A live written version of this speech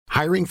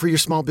Hiring for your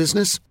small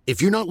business?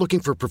 If you're not looking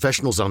for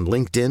professionals on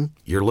LinkedIn,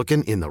 you're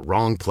looking in the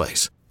wrong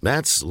place.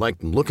 That's like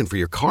looking for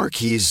your car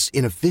keys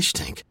in a fish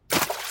tank.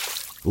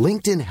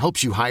 LinkedIn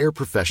helps you hire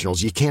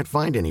professionals you can't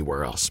find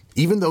anywhere else,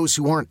 even those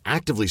who aren't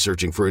actively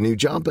searching for a new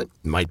job but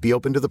might be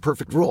open to the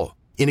perfect role.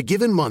 In a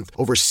given month,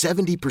 over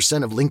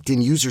 70% of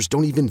LinkedIn users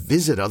don't even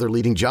visit other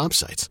leading job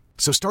sites.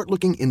 So start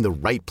looking in the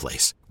right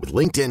place. With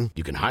LinkedIn,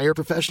 you can hire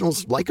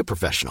professionals like a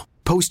professional.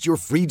 Post your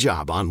free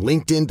job on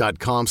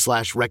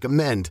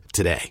linkedin.com/recommend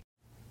today.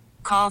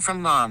 Call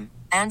from mom.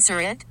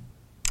 Answer it.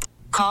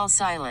 Call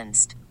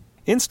silenced.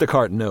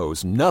 Instacart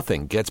knows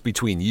nothing gets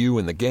between you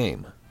and the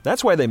game.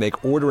 That's why they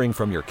make ordering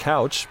from your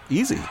couch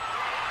easy.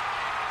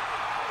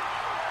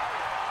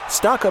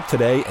 Stock up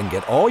today and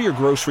get all your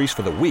groceries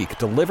for the week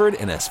delivered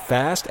in as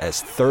fast as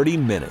 30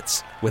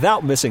 minutes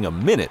without missing a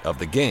minute of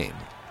the game.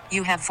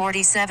 You have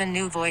 47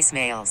 new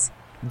voicemails.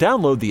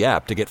 Download the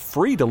app to get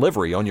free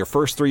delivery on your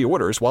first 3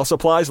 orders while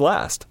supplies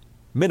last.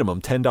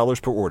 Minimum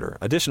 $10 per order.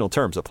 Additional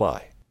terms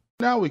apply.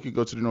 Now we could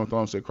go to the North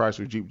Olmsted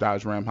Chrysler Jeep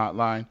Dodge Ram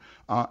hotline,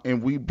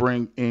 and we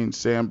bring in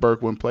Sam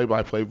Bourquin,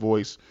 play-by-play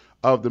voice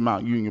of the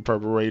Mount Union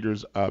Purple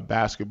Raiders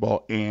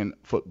basketball and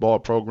football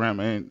program,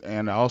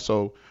 and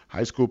also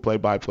high school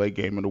play-by-play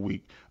game of the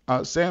week.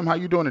 Sam, how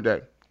you doing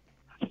today?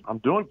 I'm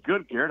doing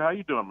good, Garrett. How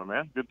you doing, my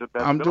man? Good.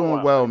 I'm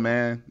doing well,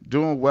 man.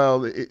 Doing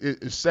well.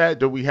 It's sad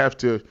that we have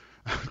to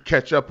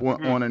catch up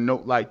on a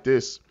note like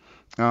this.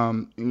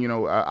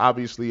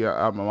 Obviously,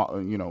 I'm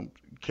a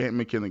Canton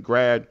McKinley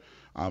grad.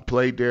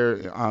 Played there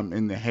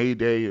in the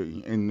heyday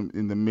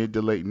in the mid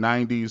to late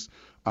 90s.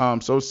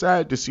 So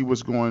sad to see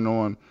what's going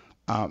on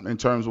in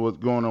terms of what's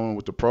going on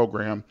with the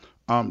program.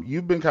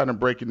 You've been kind of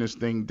breaking this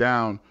thing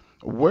down.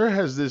 Where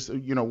has this,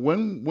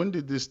 when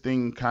did this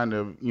thing kind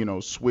of,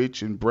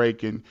 switch and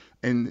break and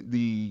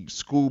the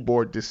school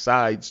board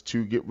decides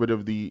to get rid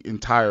of the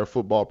entire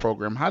football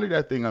program? How did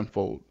that thing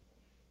unfold?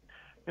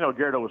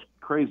 Garrett, it was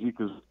crazy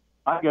because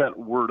I got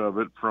word of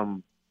it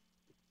from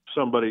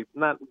somebody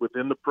not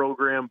within the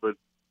program, but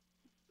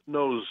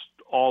knows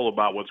all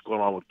about what's going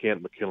on with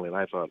Canton McKinley. And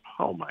I thought,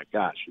 oh my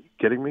gosh, are you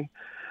kidding me?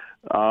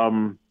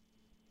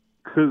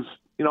 Because,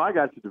 I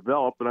got to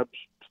develop, and I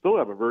still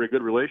have a very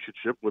good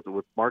relationship with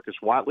Marcus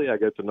Watley. I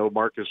got to know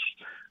Marcus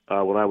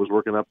when I was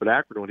working up at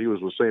Akron when he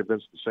was with St.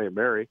 Vincent and St.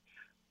 Mary.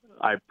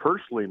 I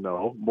personally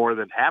know more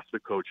than half the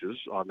coaches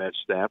on that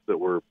staff that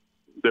were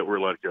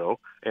let go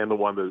and the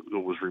one that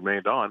was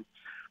remained on.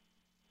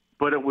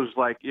 But it was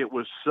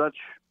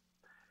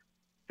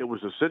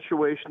a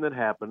situation that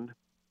happened,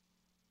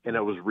 and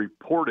it was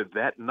reported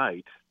that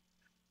night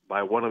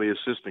by one of the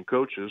assistant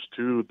coaches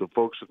to the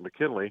folks at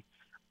McKinley.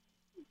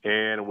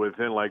 And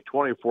within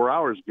 24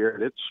 hours,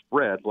 Garrett, it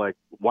spread like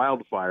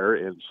wildfire,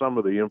 and some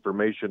of the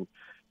information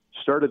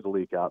started to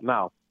leak out.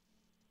 Now,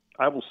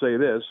 I will say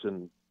this,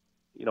 and,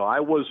 I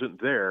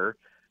wasn't there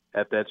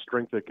at that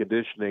strength and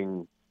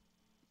conditioning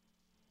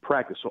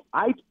practice. So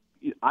I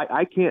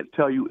can't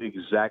tell you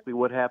exactly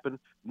what happened.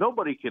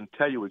 Nobody can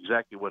tell you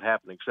exactly what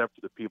happened except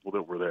for the people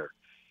that were there.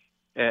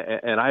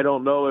 And I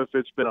don't know if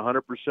it's been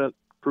 100%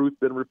 truth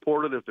been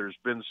reported, if there's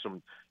been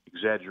some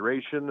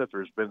exaggeration, if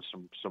there's been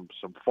some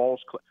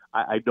false.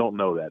 I don't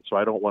know that, so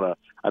I don't want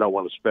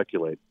to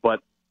speculate.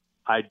 But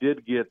I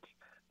did get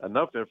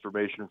enough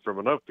information from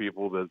enough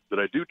people that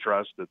I do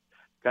trust that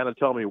kind of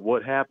tell me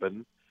what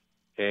happened.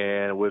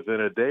 And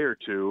within a day or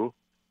two,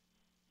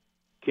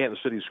 Canton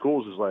City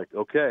Schools is like,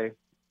 okay,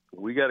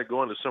 we got to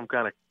go into some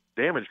kind of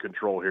damage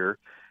control here.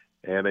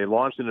 And they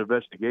launched an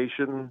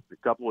investigation a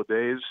couple of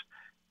days,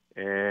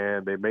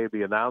 and they made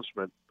the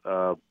announcement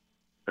a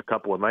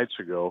couple of nights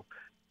ago.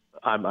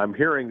 I'm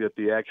hearing that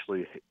they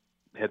actually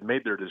had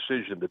made their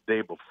decision the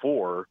day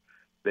before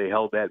they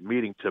held that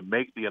meeting to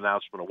make the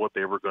announcement of what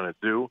they were going to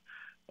do.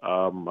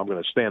 I'm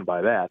going to stand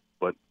by that.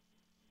 But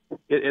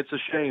it's a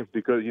shame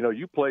because,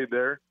 you played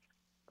there.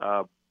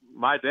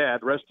 My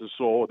dad, rest his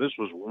soul, this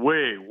was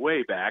way,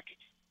 way back.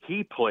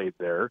 He played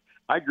there.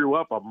 I grew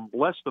up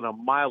less than a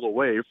mile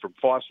away from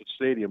Fawcett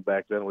Stadium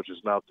back then, which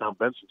is now Tom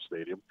Benson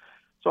Stadium.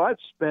 So I'd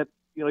spent,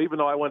 even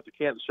though I went to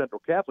Canton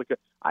Central Catholic,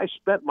 I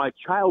spent my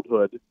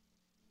childhood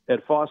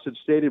at Fawcett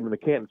Stadium in the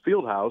Canton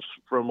Fieldhouse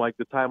from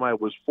the time I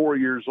was 4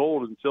 years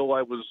old until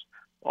I was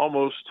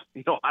almost,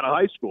 out of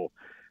high school.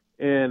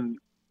 And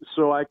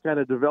so I kind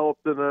of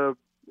developed a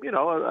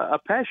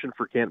passion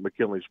for Canton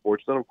McKinley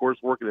sports. Then, of course,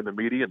 working in the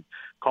media and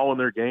calling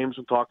their games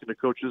and talking to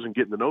coaches and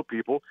getting to know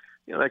people,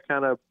 that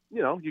kind of,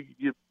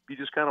 you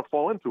just kind of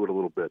fall into it a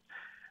little bit.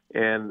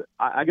 And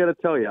I got to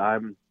tell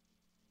you,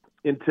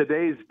 in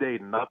today's day,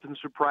 nothing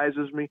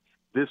surprises me.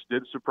 This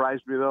did surprise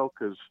me, though,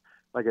 because,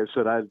 like I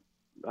said,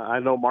 I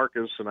know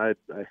Marcus, and I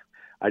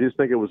just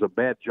think it was a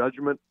bad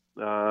judgment,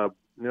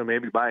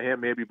 maybe by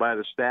him, maybe by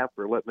the staff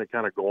for letting it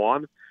kind of go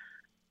on.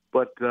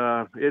 But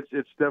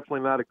it's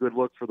definitely not a good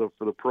look for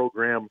the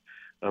program,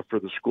 for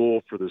the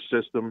school, for the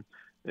system.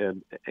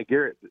 And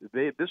Garrett,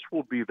 this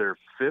will be their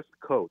 5th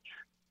coach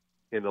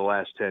in the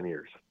last 10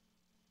 years.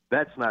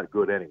 That's not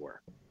good anywhere.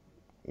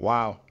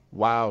 Wow.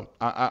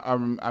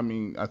 I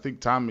mean, I think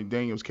Tom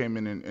McDaniels came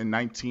in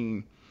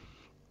 19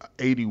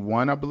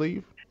 '81, I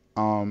believe,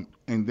 and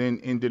then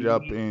ended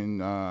up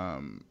in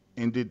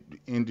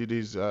ended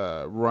his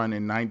run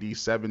in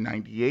 '97,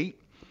 '98.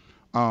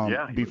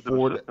 Yeah, he was an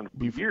Before that, assistant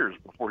for years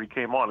before he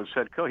came on as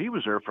head coach. He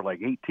was there for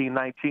like 18,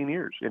 19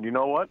 years. And you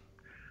know what?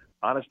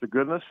 Honest to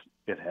goodness,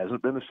 it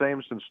hasn't been the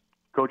same since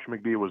Coach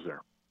McGee was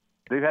there.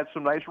 They've had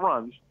some nice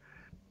runs.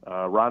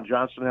 Ron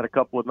Johnson had a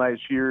couple of nice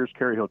years.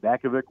 Kerry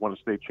Hodakovic won a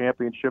state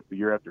championship the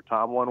year after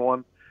Tom won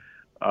one.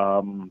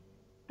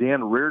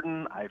 Dan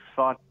Reardon, I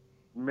thought,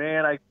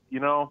 man,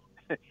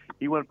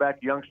 he went back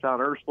to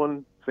Youngstown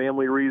Ursuline,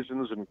 family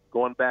reasons and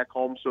going back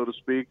home, so to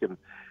speak.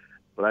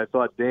 But I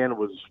thought Dan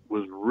was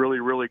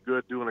really, really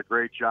good, doing a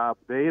great job.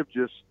 They have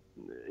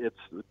it's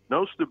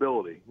no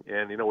stability.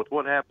 And, with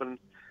what happened,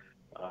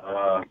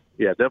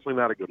 definitely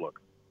not a good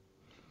look.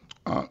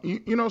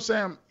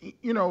 Sam,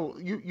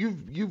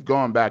 you've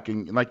gone back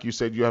and, like you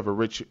said, you have a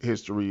rich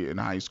history in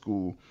high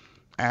school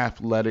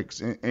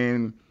athletics,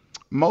 and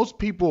most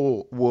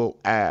people will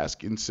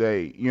ask and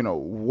say,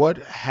 what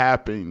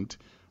happened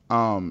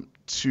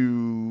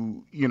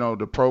to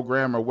the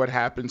program, or what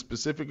happened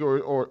specific,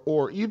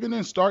 or even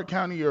in Stark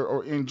County,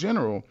 or in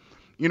general.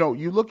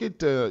 You look at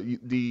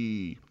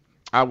the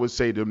I would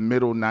say the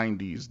middle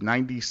 90s,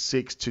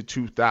 96 to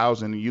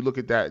 2000, and you look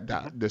at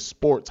the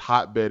sports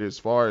hotbed, as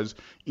far as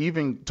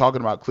even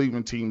talking about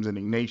Cleveland teams and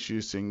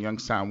Ignatius and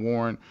Youngstown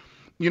Warren.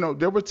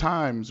 There were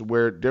times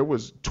where there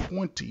was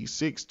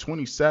 26,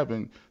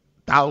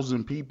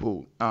 27,000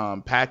 people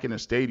packing a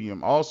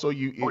stadium. Also,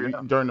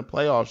 during the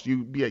playoffs,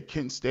 you'd be at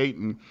Kent State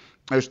and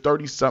there's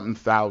 30-something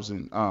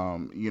thousand,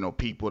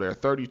 people there,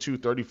 32,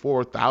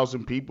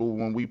 34,000 people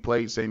when we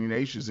played St.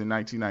 Ignatius in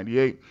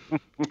 1998.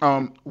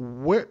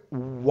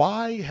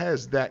 Why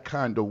has that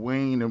kind of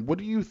waned, and what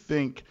do you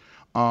think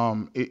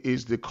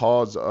is the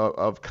cause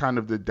of kind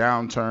of the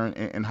downturn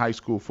in high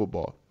school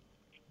football?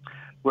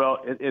 Well,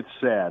 it's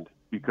sad,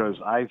 because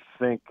I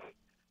think,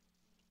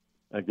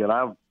 again,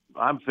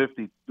 I'm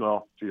 50.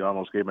 Well, I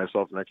almost gave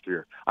myself an extra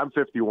year. I'm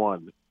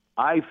 51.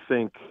 I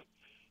think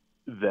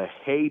the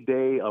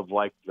heyday of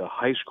like the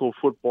high school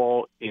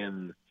football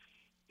in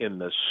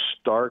the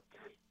Stark,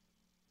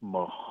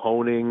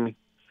 Mahoning,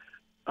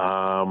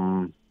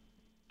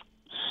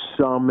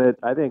 Summit.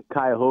 I think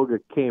Cuyahoga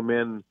came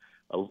in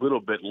a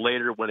little bit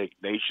later when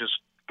Ignatius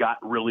got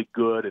really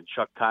good, and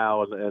Chuck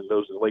Kyle and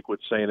those in Lakewood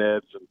St.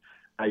 Ed's, and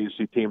now you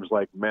see teams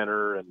like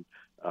Mentor and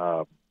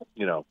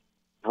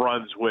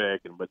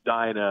Brunswick and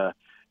Medina,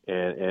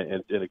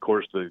 and of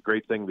course the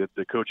great thing that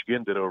the Coach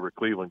Ginn did over at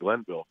Cleveland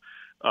Glenville.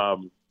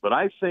 But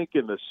I think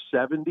in the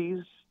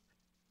 70s,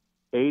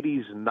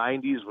 80s,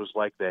 90s was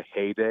like the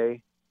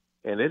heyday,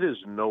 and it is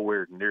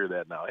nowhere near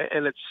that now.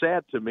 And it's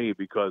sad to me,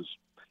 because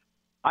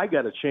I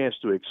got a chance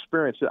to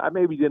experience it. I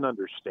maybe didn't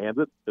understand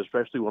it,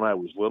 especially when I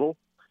was little.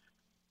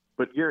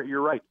 But Garrett, you're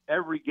right.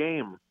 Every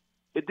game,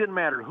 it didn't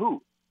matter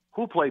who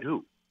played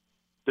who.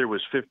 There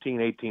was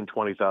 15, 18,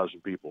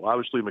 20,000 people.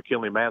 Obviously,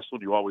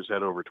 McKinley-Massillon, you always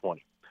had over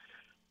 20.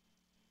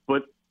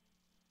 But,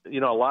 a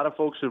lot of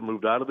folks have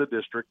moved out of the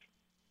district.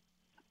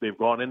 They've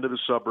gone into the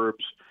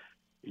suburbs.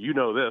 You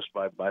know this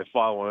by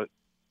following it.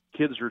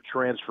 Kids are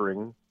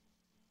transferring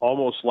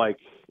almost like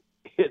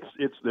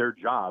it's their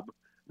job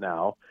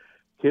now.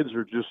 Kids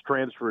are just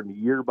transferring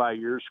year by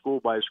year, school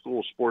by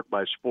school, sport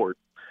by sport.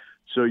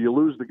 So you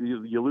lose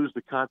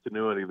the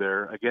continuity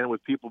there. Again,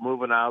 with people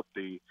moving out,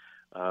 you're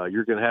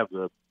going to have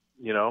the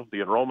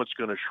enrollment's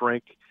going to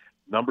shrink.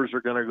 Numbers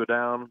are going to go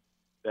down.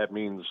 That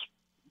means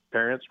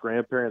parents,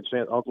 grandparents,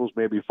 aunts, uncles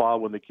may be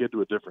following the kid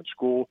to a different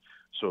school,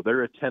 so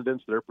their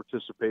attendance, their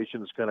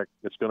participation it's going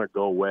to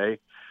go away.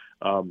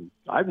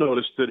 I've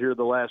noticed that here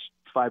the last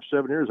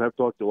 5-7 years, I've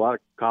talked to a lot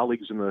of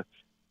colleagues in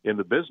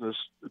the business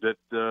that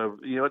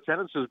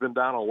attendance has been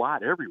down a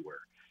lot everywhere,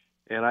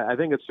 and I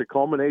think it's the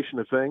culmination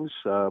of things.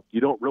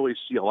 You don't really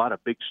see a lot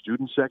of big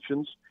student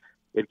sections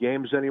at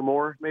games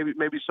anymore.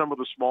 Maybe some of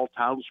the small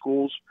town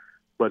schools,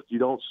 but you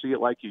don't see it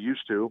like you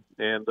used to,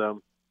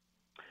 and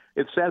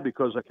it's sad,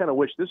 because I kind of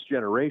wish this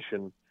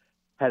generation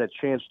had a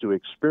chance to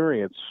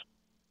experience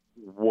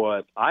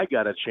what I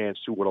got a chance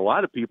to, what a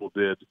lot of people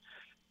did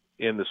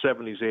in the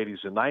 70s,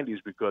 80s, and 90s,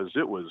 because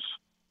it was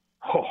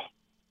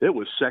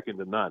second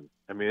to none.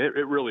 I mean,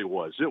 it really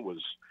was. It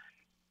was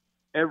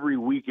every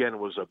weekend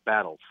was a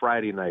battle.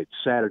 Friday night,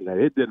 Saturday night,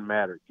 it didn't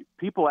matter.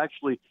 People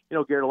actually,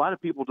 Garrett, a lot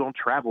of people don't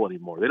travel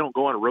anymore. They don't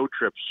go on road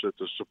trips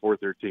to support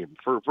their team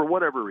for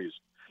whatever reason.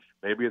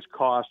 Maybe it's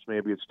cost,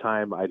 maybe it's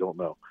time, I don't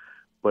know.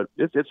 But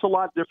it's a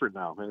lot different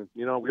now. And,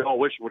 we all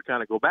wish it would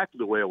kind of go back to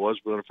the way it was,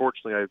 but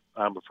unfortunately,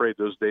 I'm afraid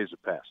those days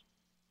have passed.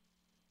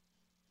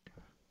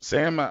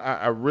 Sam,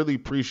 I really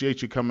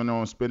appreciate you coming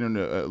on, spending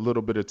a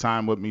little bit of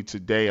time with me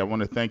today. I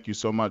want to thank you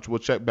so much. We'll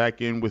check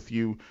back in with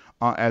you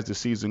as the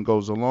season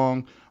goes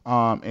along,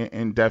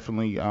 and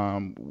definitely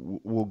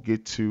we'll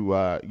get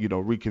to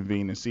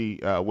reconvene and see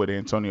what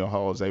Antonio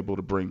Hall is able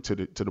to bring to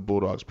the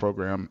Bulldogs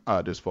program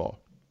this fall.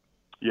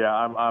 Yeah,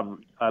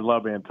 I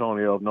love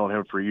Antonio. I've known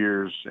him for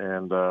years,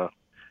 and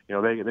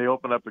they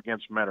open up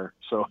against Menor,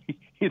 so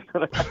he's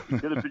going to have to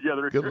get it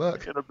together Good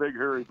luck. in a big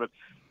hurry. But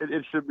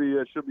it should be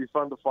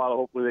fun to follow.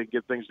 Hopefully they can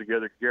get things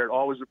together. Garrett,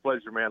 always a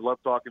pleasure, man. Love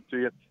talking to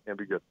you, and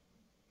be good.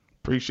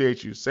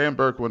 Appreciate you. Sam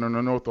Bourquin on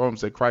the North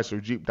Olmsted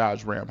Chrysler Jeep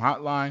Dodge Ram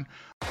Hotline.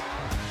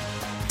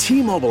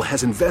 T-Mobile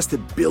has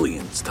invested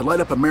billions to light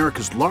up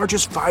America's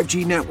largest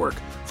 5G network,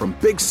 from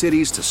big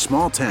cities to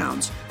small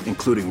towns,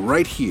 including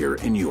right here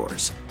in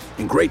yours.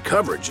 And great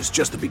coverage is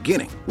just the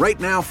beginning. Right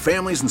now,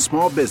 families and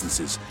small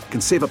businesses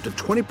can save up to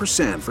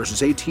 20%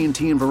 versus AT&T and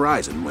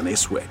Verizon when they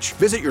switch.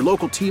 Visit your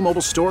local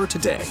T-Mobile store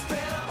today.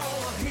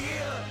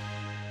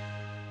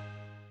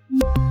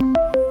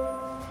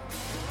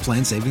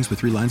 Plan savings with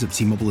 3 lines of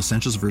T-Mobile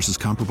Essentials versus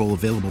comparable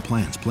available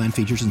plans. Plan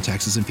features and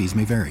taxes and fees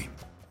may vary.